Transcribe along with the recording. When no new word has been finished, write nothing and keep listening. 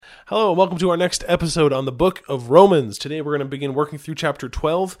Hello and welcome to our next episode on the book of Romans. Today we're going to begin working through chapter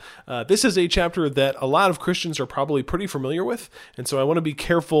 12. This is a chapter that a lot of Christians are probably pretty familiar with, and so I want to be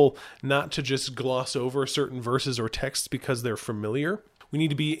careful not to just gloss over certain verses or texts because they're familiar. We need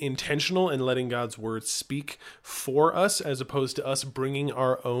to be intentional in letting God's word speak for us as opposed to us bringing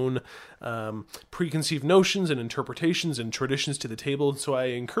our own preconceived notions and interpretations and traditions to the table. So I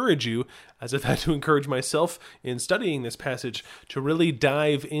encourage you, as I've had to encourage myself in studying this passage, to really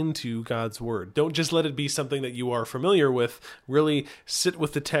dive into God's word. Don't just let it be something that you are familiar with. Really sit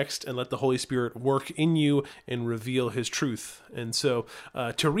with the text and let the Holy Spirit work in you and reveal his truth. And so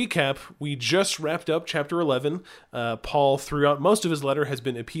to recap, we just wrapped up chapter 11. Paul, throughout most of his letter, has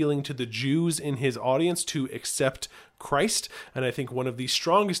been appealing to the Jews in his audience to accept Christ, and I think one of the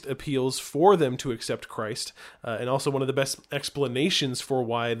strongest appeals for them to accept Christ, and also one of the best explanations for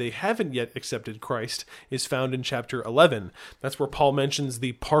why they haven't yet accepted Christ, is found in chapter 11. That's where Paul mentions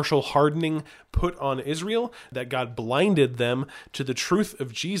the partial hardening put on Israel, that God blinded them to the truth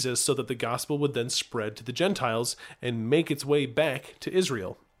of Jesus so that the gospel would then spread to the Gentiles and make its way back to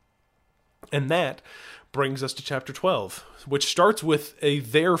Israel. And that brings us to chapter 12, which starts with a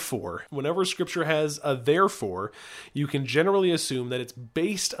therefore. Whenever scripture has a therefore, you can generally assume that it's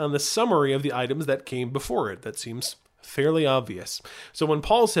based on the summary of the items that came before it. That seems fairly obvious. So when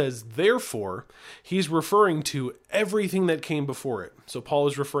Paul says therefore, he's referring to everything that came before it. So Paul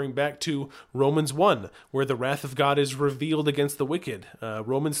is referring back to Romans 1, where the wrath of God is revealed against the wicked.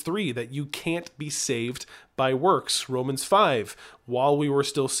 Romans 3, that you can't be saved by works. Romans 5, while we were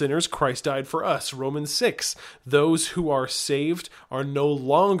still sinners, Christ died for us. Romans 6, those who are saved are no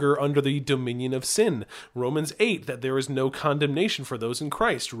longer under the dominion of sin. Romans 8, that there is no condemnation for those in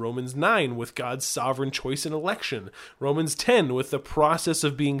Christ. Romans 9, with God's sovereign choice and election. Romans 10, with the process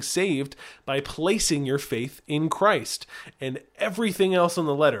of being saved by placing your faith in Christ. And everything else in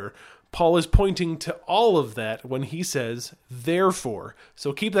the letter, Paul is pointing to all of that when he says, therefore.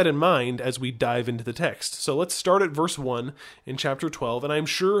 So keep that in mind as we dive into the text. So let's start at verse 1 in chapter 12, and I'm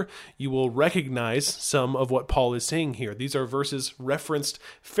sure you will recognize some of what Paul is saying here. These are verses referenced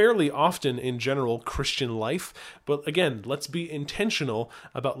fairly often in general Christian life, but again, let's be intentional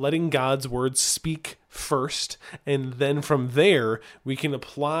about letting God's word speak first, and then from there, we can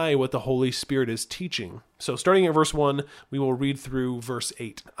apply what the Holy Spirit is teaching. So starting at verse 1, we will read through verse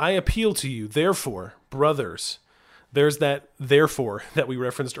 8. I appeal to you, therefore, brothers. There's that therefore that we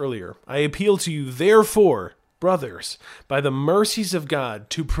referenced earlier. I appeal to you, therefore, brothers, by the mercies of God,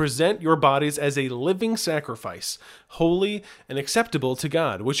 to present your bodies as a living sacrifice, holy and acceptable to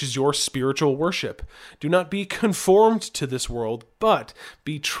God, which is your spiritual worship. Do not be conformed to this world, but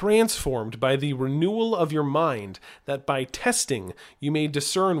be transformed by the renewal of your mind, that by testing you may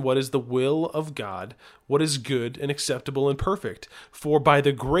discern what is the will of God, what is good and acceptable and perfect. For by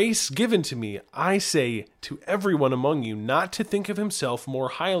the grace given to me, I say to everyone among you not to think of himself more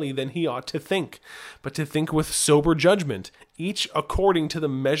highly than he ought to think, but to think with sober judgment, each according to the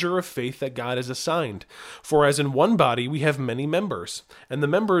measure of faith that God has assigned. For as in one body we have many members, and the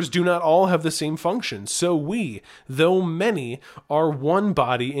members do not all have the same function, so we, though many, are one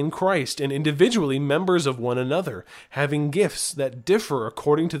body in Christ, and individually members of one another, having gifts that differ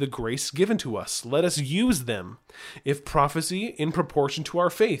according to the grace given to us. Let us use them. If prophecy, in proportion to our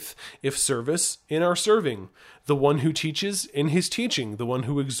faith. If service, in our serving. The one who teaches, in his teaching. The one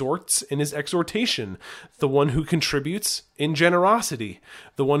who exhorts, in his exhortation. The one who contributes, in generosity.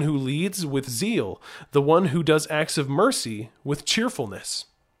 The one who leads, with zeal. The one who does acts of mercy, with cheerfulness.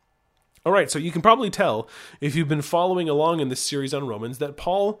 All right, so you can probably tell, if you've been following along in this series on Romans, that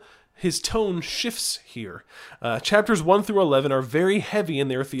Paul, his tone shifts here. Chapters 1 through 11 are very heavy in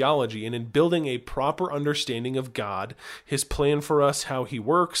their theology and in building a proper understanding of God, his plan for us, how he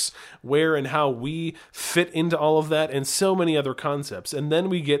works, where and how we fit into all of that, and so many other concepts. And then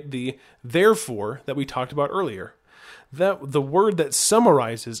we get the therefore that we talked about earlier. That the word that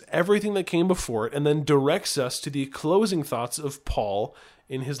summarizes everything that came before it and then directs us to the closing thoughts of Paul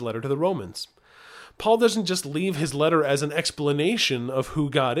in his letter to the Romans. Paul doesn't just leave his letter as an explanation of who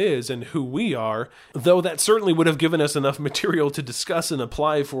God is and who we are, though that certainly would have given us enough material to discuss and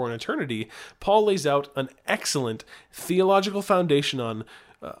apply for an eternity. Paul lays out an excellent theological foundation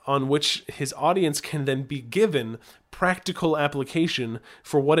on which his audience can then be given practical application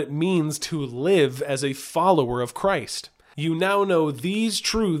for what it means to live as a follower of Christ. You now know these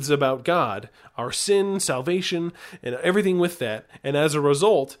truths about God, our sin, salvation, and everything with that, and as a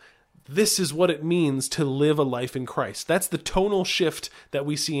result, this is what it means to live a life in Christ. That's the tonal shift that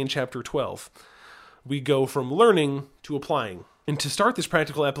we see in chapter 12. We go from learning to applying. And to start this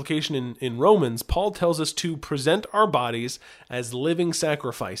practical application in Romans, Paul tells us to present our bodies as living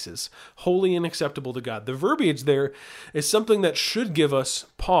sacrifices, holy and acceptable to God. The verbiage there is something that should give us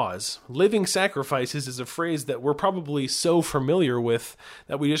pause. Living sacrifices is a phrase that we're probably so familiar with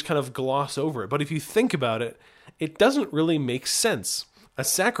that we just kind of gloss over it. But if you think about it, it doesn't really make sense. A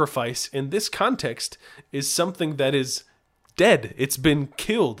sacrifice in this context is something that is dead. It's been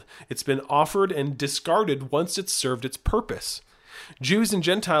killed. It's been offered and discarded once it's served its purpose. Jews and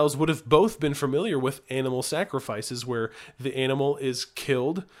Gentiles would have both been familiar with animal sacrifices where the animal is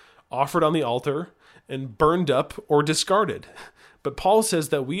killed, offered on the altar, and burned up or discarded. But Paul says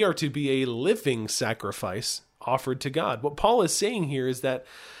that we are to be a living sacrifice offered to God. What Paul is saying here is that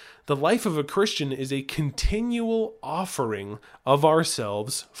the life of a Christian is a continual offering of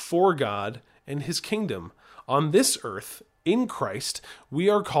ourselves for God and His kingdom. On this earth, in Christ, we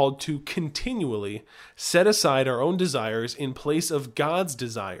are called to continually set aside our own desires in place of God's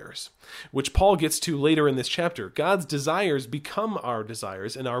desires, which Paul gets to later in this chapter. God's desires become our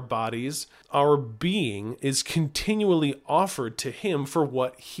desires, and our bodies, our being, is continually offered to Him for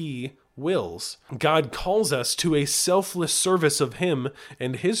what He wills. God calls us to a selfless service of Him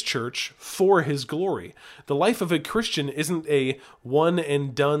and His church for His glory. The life of a Christian isn't a one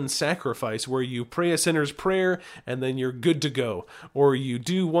and done sacrifice where you pray a sinner's prayer and then you're good to go, or you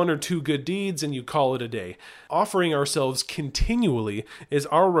do one or two good deeds and you call it a day. Offering ourselves continually is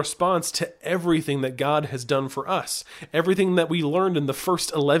our response to everything that God has done for us. Everything that we learned in the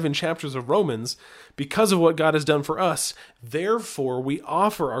first 11 chapters of Romans, because of what God has done for us, therefore we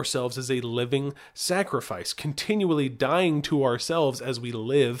offer ourselves as a living sacrifice, continually dying to ourselves as we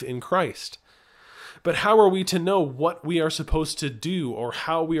live in Christ. But how are we to know what we are supposed to do or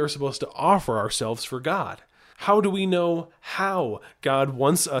how we are supposed to offer ourselves for God? How do we know how God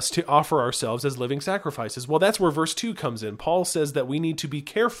wants us to offer ourselves as living sacrifices? Well, that's where verse 2 comes in. Paul says that we need to be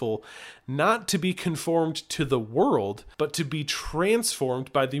careful not to be conformed to the world, but to be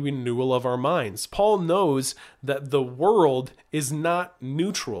transformed by the renewal of our minds. Paul knows that the world is not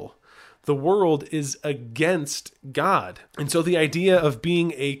neutral. The world is against God. And so the idea of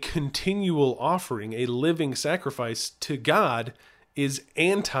being a continual offering, a living sacrifice to God, is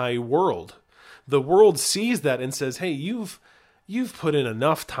anti-world. The world sees that and says, hey, you've put in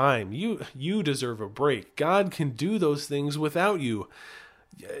enough time. You deserve a break. God can do those things without you.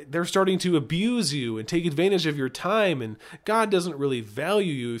 They're starting to abuse you and take advantage of your time, and God doesn't really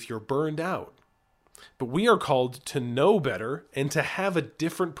value you if you're burned out. But we are called to know better and to have a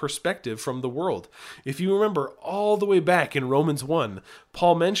different perspective from the world. If you remember all the way back in Romans 1,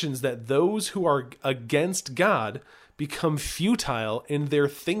 Paul mentions that those who are against God become futile in their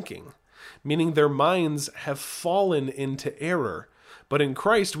thinking, meaning their minds have fallen into error. But in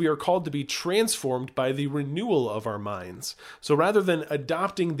Christ, we are called to be transformed by the renewal of our minds. So rather than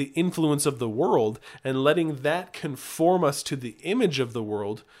adopting the influence of the world and letting that conform us to the image of the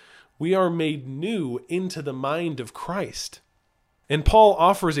world, we are made new into the mind of Christ. And Paul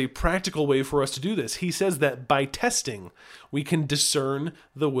offers a practical way for us to do this. He says that by testing, we can discern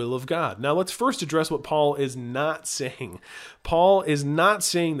the will of God. Now, let's first address what Paul is not saying. Paul is not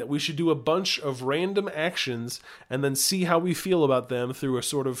saying that we should do a bunch of random actions and then see how we feel about them through a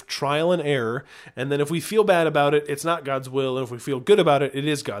sort of trial and error. And then if we feel bad about it, it's not God's will. And if we feel good about it, it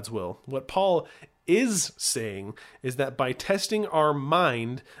is God's will. What Paul is saying is that by testing our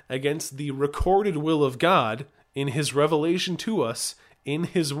mind against the recorded will of God in His revelation to us, in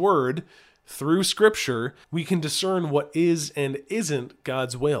His Word, through Scripture, we can discern what is and isn't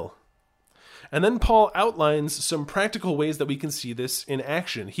God's will. And then Paul outlines some practical ways that we can see this in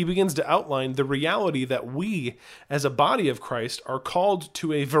action. He begins to outline the reality that we, as a body of Christ, are called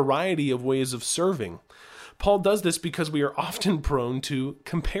to a variety of ways of serving. Paul does this because we are often prone to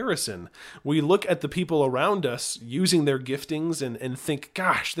comparison. We look at the people around us using their giftings and think,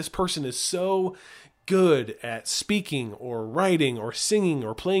 gosh, this person is so good at speaking or writing or singing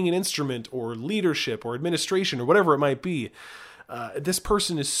or playing an instrument or leadership or administration or whatever it might be. This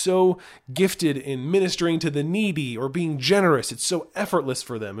person is so gifted in ministering to the needy or being generous. It's so effortless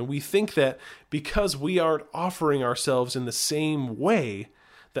for them. And we think that because we aren't offering ourselves in the same way,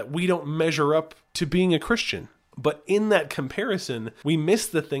 that we don't measure up to being a Christian. But in that comparison, we miss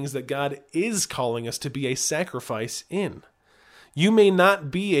the things that God is calling us to be a sacrifice in. You may not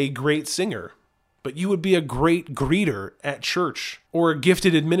be a great singer, but you would be a great greeter at church or a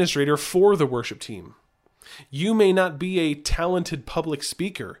gifted administrator for the worship team. You may not be a talented public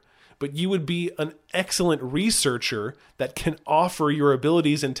speaker, but you would be an excellent researcher that can offer your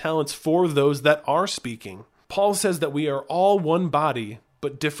abilities and talents for those that are speaking. Paul says that we are all one body,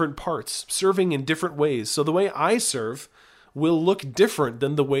 but different parts, serving in different ways. So the way I serve will look different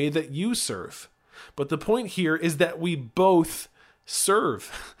than the way that you serve. But the point here is that we both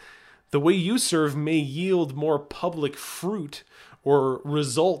serve. The way you serve may yield more public fruit or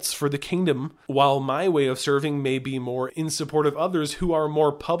results for the kingdom, while my way of serving may be more in support of others who are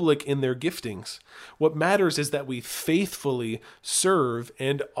more public in their giftings. What matters is that we faithfully serve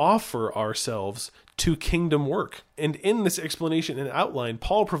and offer ourselves to kingdom work. And in this explanation and outline,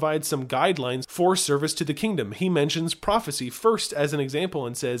 Paul provides some guidelines for service to the kingdom. He mentions prophecy first as an example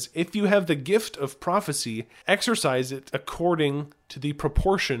and says, if you have the gift of prophecy, exercise it according to the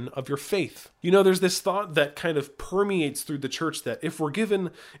proportion of your faith. You know, there's this thought that kind of permeates through the church that if we're given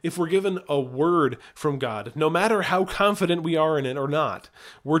a word from God, no matter how confident we are in it or not,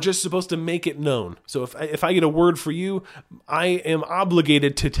 we're just supposed to make it known. So if I get a word for you, I am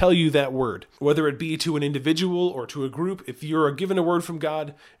obligated to tell you that word, whether it be to an individual or to a group. If you're given a word from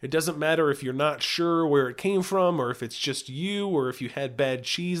God, it doesn't matter if you're not sure where it came from, or if it's just you, or if you had bad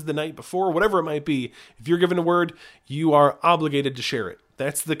cheese the night before, whatever it might be. If you're given a word, you are obligated to share it.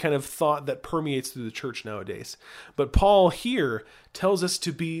 That's the kind of thought that permeates through the church nowadays. But Paul here tells us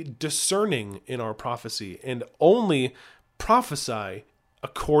to be discerning in our prophecy and only prophesy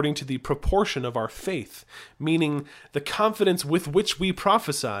according to the proportion of our faith, meaning the confidence with which we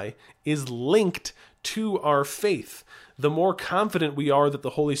prophesy is linked to our faith. The more confident we are that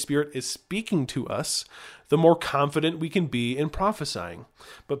the Holy Spirit is speaking to us, the more confident we can be in prophesying.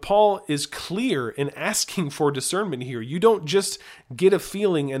 But Paul is clear in asking for discernment here. You don't just get a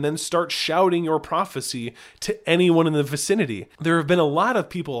feeling and then start shouting your prophecy to anyone in the vicinity. There have been a lot of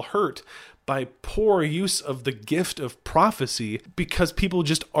people hurt by poor use of the gift of prophecy because people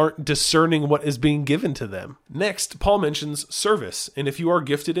just aren't discerning what is being given to them. Next, Paul mentions service. And if you are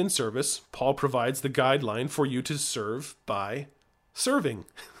gifted in service, Paul provides the guideline for you to serve by serving.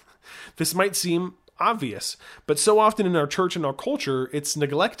 This might seem obvious, but so often in our church and our culture, it's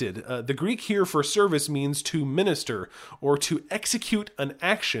neglected. The Greek here for service means to minister or to execute an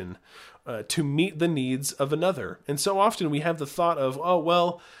action to meet the needs of another. And so often we have the thought of, oh,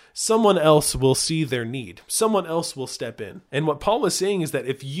 well, someone else will see their need. Someone else will step in. And what Paul is saying is that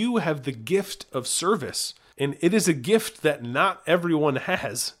if you have the gift of service, and it is a gift that not everyone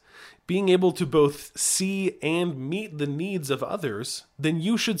has, being able to both see and meet the needs of others, then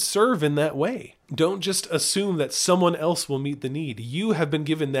you should serve in that way. Don't just assume that someone else will meet the need. You have been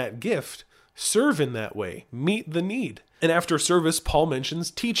given that gift. Serve in that way. Meet the need. And after service, Paul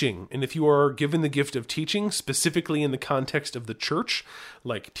mentions teaching. And if you are given the gift of teaching, specifically in the context of the church,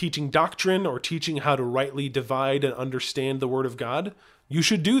 like teaching doctrine or teaching how to rightly divide and understand the Word of God, you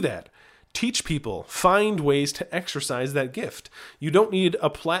should do that. Teach people. Find ways to exercise that gift. You don't need a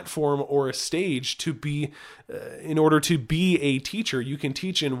platform or a stage to be, in order to be a teacher. You can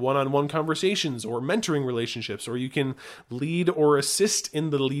teach in one-on-one conversations or mentoring relationships, or you can lead or assist in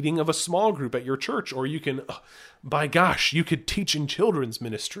the leading of a small group at your church, or you can, by gosh, you could teach in children's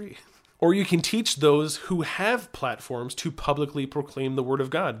ministry. Or you can teach those who have platforms to publicly proclaim the Word of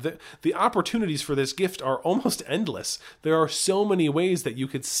God. The opportunities for this gift are almost endless. There are so many ways that you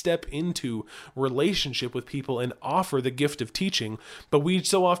could step into relationship with people and offer the gift of teaching, but we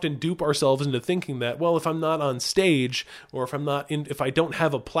so often dupe ourselves into thinking that, well, if I'm not on stage, or if I don't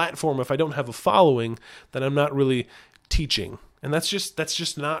have a platform, if I don't have a following, then I'm not really teaching. And that's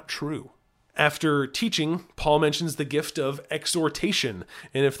just not true. After teaching, Paul mentions the gift of exhortation.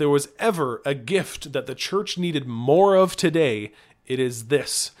 And if there was ever a gift that the church needed more of today, it is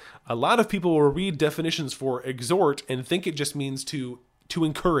this. A lot of people will read definitions for exhort and think it just means to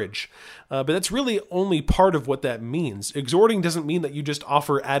encourage. But that's really only part of what that means. Exhorting doesn't mean that you just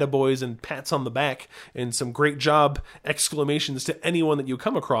offer attaboys and pats on the back and some great job exclamations to anyone that you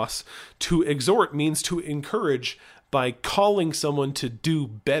come across. To exhort means to encourage by calling someone to do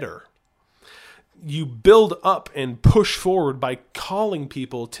better. You build up and push forward by calling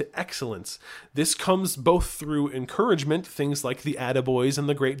people to excellence. This comes both through encouragement, things like the attaboys and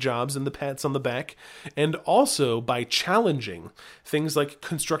the great jobs and the pats on the back, and also by challenging, things like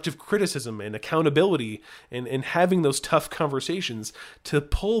constructive criticism and accountability and having those tough conversations to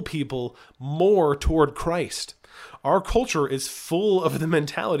pull people more toward Christ. Our culture is full of the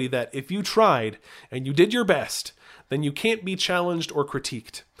mentality that if you tried and you did your best, then you can't be challenged or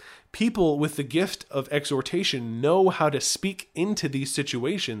critiqued. People with the gift of exhortation know how to speak into these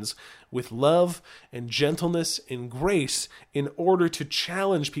situations with love and gentleness and grace in order to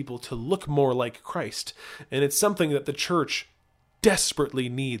challenge people to look more like Christ. And it's something that the church desperately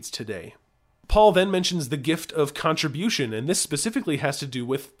needs today. Paul then mentions the gift of contribution, and this specifically has to do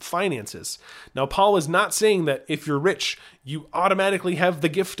with finances. Now, Paul is not saying that if you're rich, you automatically have the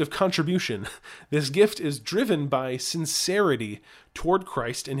gift of contribution. This gift is driven by sincerity toward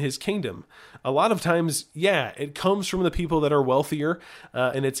Christ and his kingdom. A lot of times, it comes from the people that are wealthier,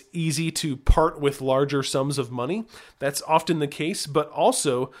 and it's easy to part with larger sums of money. That's often the case, but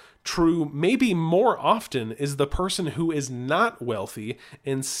also true, maybe more often, is the person who is not wealthy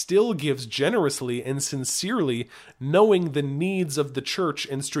and still gives generously and sincerely, knowing the needs of the church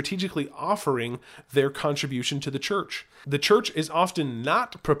and strategically offering their contribution to the church. The church is often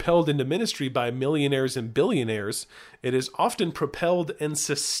not propelled into ministry by millionaires and billionaires. It is often propelled and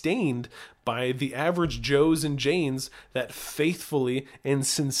sustained by the average Joes and Janes that faithfully and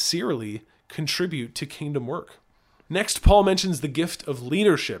sincerely contribute to kingdom work. Next, Paul mentions the gift of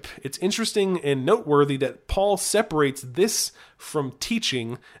leadership. It's interesting and noteworthy that Paul separates this from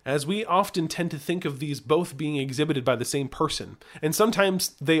teaching, as we often tend to think of these both being exhibited by the same person. And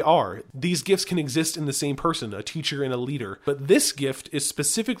sometimes they are. These gifts can exist in the same person, a teacher and a leader. But this gift is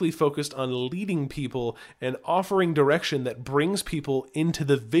specifically focused on leading people and offering direction that brings people into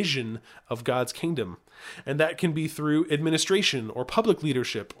the vision of God's kingdom. And that can be through administration or public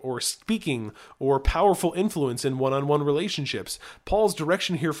leadership or speaking or powerful influence in one-on-one relationships. Paul's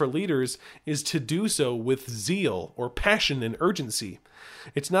direction here for leaders is to do so with zeal or passion and urgency.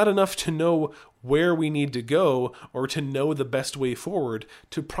 It's not enough to know where we need to go or to know the best way forward.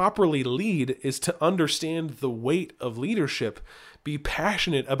 To properly lead is to understand the weight of leadership, be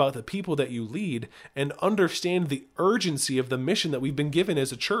passionate about the people that you lead, and understand the urgency of the mission that we've been given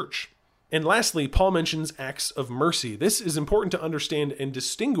as a church. And lastly, Paul mentions acts of mercy. This is important to understand and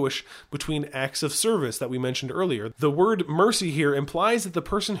distinguish between acts of service that we mentioned earlier. The word mercy here implies that the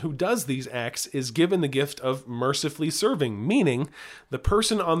person who does these acts is given the gift of mercifully serving, meaning the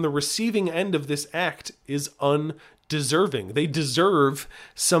person on the receiving end of this act is undeserving. They deserve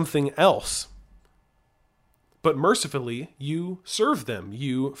something else. But mercifully, you serve them,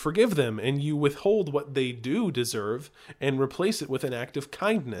 you forgive them, and you withhold what they do deserve and replace it with an act of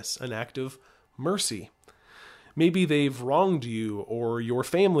kindness, an act of mercy. Maybe they've wronged you or your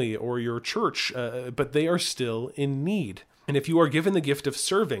family or your church, but they are still in need. And if you are given the gift of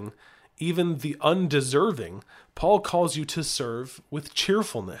serving, even the undeserving, Paul calls you to serve with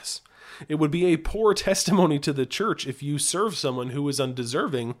cheerfulness. It would be a poor testimony to the church if you serve someone who is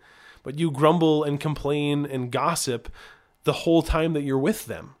undeserving, but you grumble and complain and gossip the whole time that you're with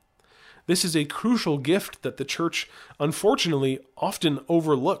them. This is a crucial gift that the church, unfortunately, often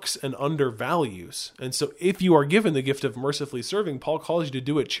overlooks and undervalues. And so if you are given the gift of mercifully serving, Paul calls you to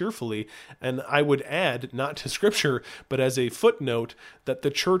do it cheerfully. And I would add, not to Scripture, but as a footnote, that the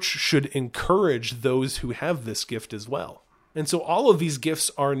church should encourage those who have this gift as well. And so all of these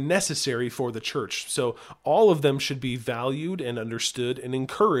gifts are necessary for the church. So all of them should be valued and understood and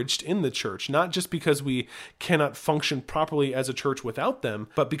encouraged in the church, not just because we cannot function properly as a church without them,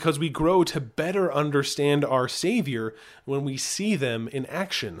 but because we grow to better understand our Savior when we see them in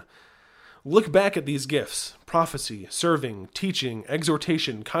action. Look back at these gifts: prophecy, serving, teaching,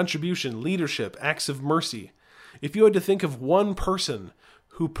 exhortation, contribution, leadership, acts of mercy. If you had to think of one person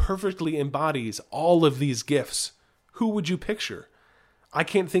who perfectly embodies all of these gifts, who would you picture? I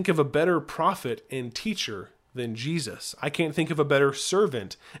can't think of a better prophet and teacher than Jesus. I can't think of a better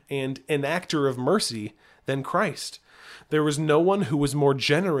servant and enactor of mercy than Christ. There was no one who was more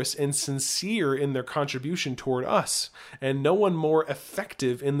generous and sincere in their contribution toward us, and no one more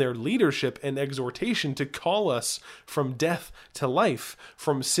effective in their leadership and exhortation to call us from death to life,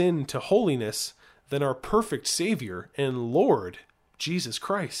 from sin to holiness, than our perfect Savior and Lord, Jesus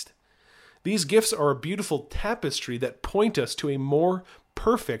Christ. These gifts are a beautiful tapestry that point us to a more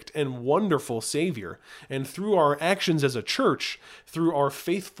perfect and wonderful Savior. And through our actions as a church, through our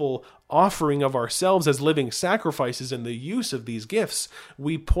faithful offering of ourselves as living sacrifices and the use of these gifts,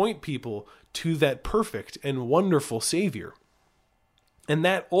 we point people to that perfect and wonderful Savior. And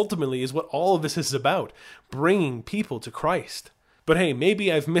that ultimately is what all of this is about, bringing people to Christ. But hey,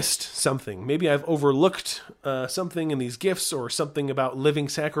 maybe I've missed something. Maybe I've overlooked something in these gifts or something about living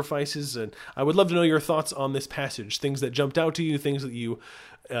sacrifices. And I would love to know your thoughts on this passage. Things that jumped out to you, things that you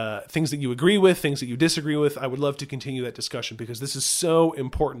agree with, things that you disagree with. I would love to continue that discussion because this is so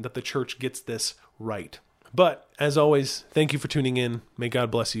important that the church gets this right. But as always, thank you for tuning in. May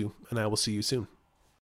God bless you, and I will see you soon.